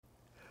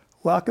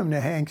Welcome to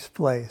Hank's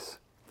Place.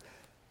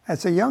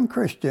 As a young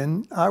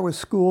Christian, I was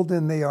schooled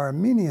in the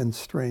Arminian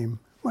stream,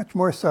 much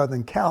more so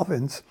than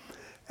Calvin's,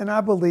 and I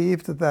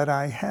believed that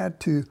I had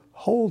to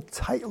hold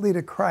tightly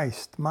to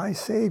Christ, my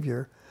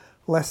Savior,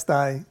 lest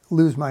I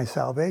lose my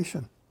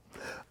salvation.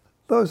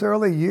 Those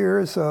early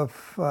years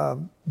of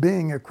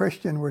being a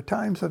Christian were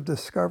times of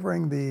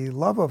discovering the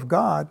love of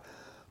God,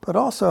 but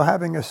also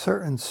having a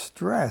certain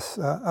stress,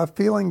 a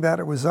feeling that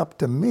it was up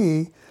to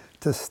me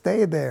to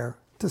stay there,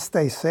 to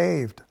stay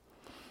saved.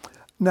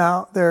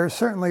 Now, there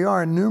certainly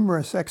are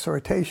numerous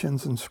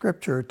exhortations in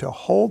Scripture to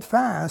hold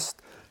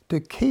fast, to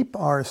keep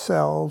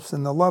ourselves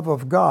in the love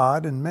of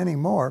God, and many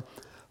more.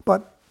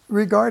 But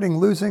regarding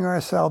losing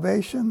our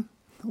salvation,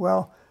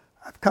 well,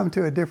 I've come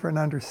to a different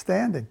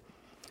understanding.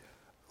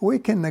 We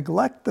can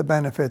neglect the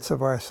benefits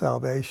of our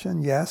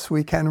salvation. Yes,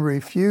 we can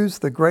refuse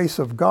the grace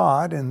of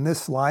God in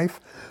this life.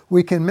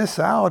 We can miss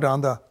out on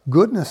the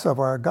goodness of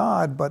our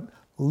God, but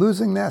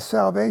losing that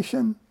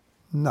salvation?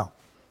 No.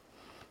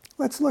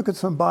 Let's look at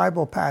some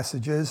Bible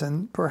passages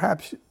and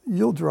perhaps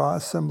you'll draw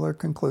a similar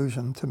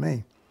conclusion to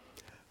me.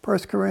 1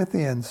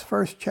 Corinthians,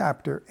 1st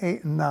chapter,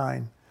 8 and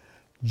 9.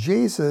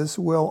 Jesus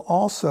will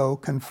also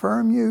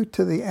confirm you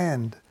to the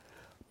end,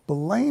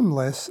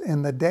 blameless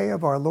in the day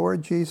of our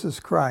Lord Jesus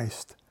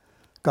Christ.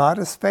 God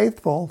is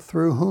faithful,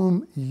 through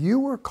whom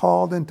you were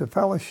called into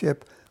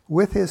fellowship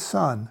with his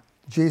Son,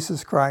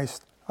 Jesus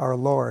Christ our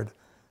Lord.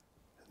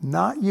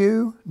 Not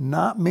you,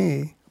 not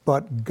me,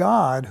 but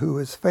God who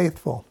is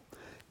faithful.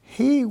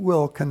 He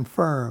will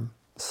confirm,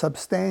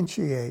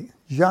 substantiate,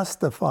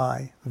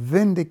 justify,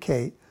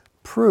 vindicate,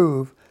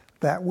 prove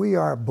that we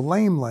are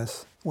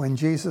blameless when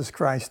Jesus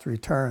Christ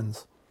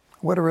returns.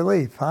 What a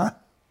relief, huh?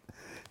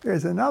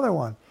 Here's another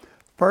one.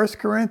 1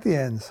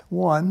 Corinthians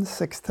 1,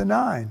 6 to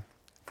 9.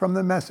 From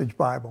the Message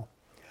Bible.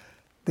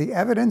 The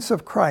evidence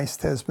of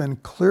Christ has been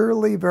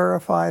clearly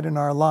verified in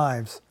our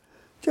lives.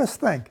 Just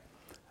think,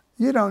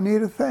 you don't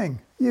need a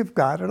thing. You've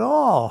got it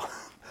all.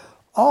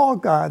 All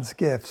God's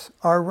gifts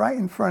are right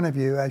in front of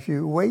you as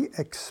you wait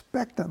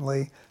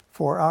expectantly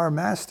for our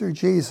Master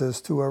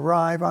Jesus to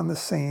arrive on the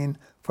scene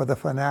for the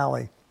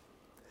finale.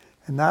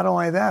 And not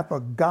only that,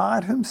 but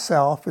God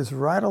himself is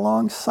right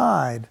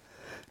alongside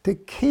to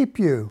keep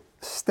you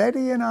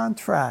steady and on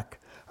track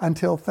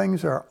until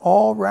things are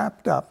all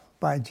wrapped up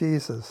by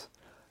Jesus.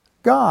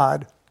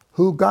 God,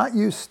 who got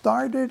you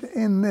started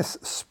in this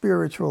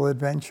spiritual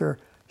adventure,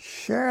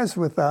 shares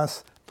with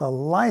us the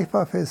life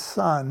of his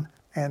Son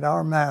and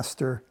our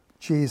Master,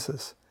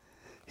 Jesus.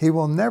 He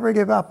will never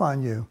give up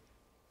on you.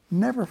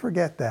 Never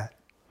forget that.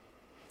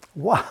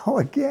 Wow,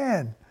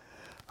 again,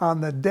 on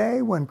the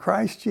day when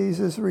Christ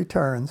Jesus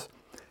returns,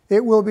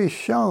 it will be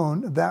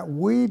shown that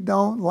we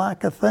don't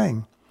lack a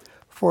thing,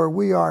 for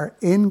we are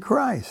in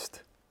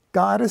Christ.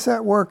 God is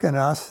at work in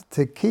us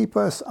to keep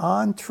us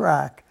on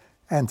track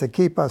and to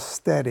keep us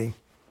steady.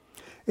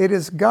 It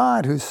is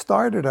God who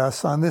started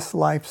us on this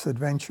life's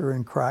adventure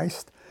in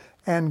Christ,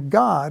 and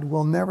God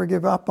will never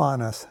give up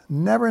on us.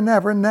 Never,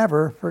 never,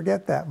 never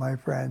forget that, my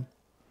friend.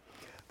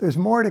 There's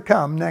more to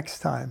come next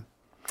time.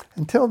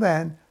 Until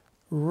then,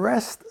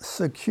 rest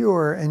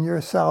secure in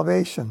your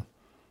salvation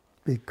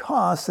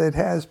because it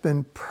has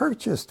been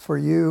purchased for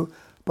you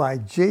by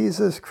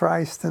Jesus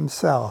Christ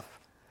himself.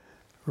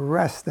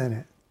 Rest in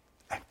it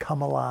and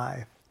come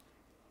alive.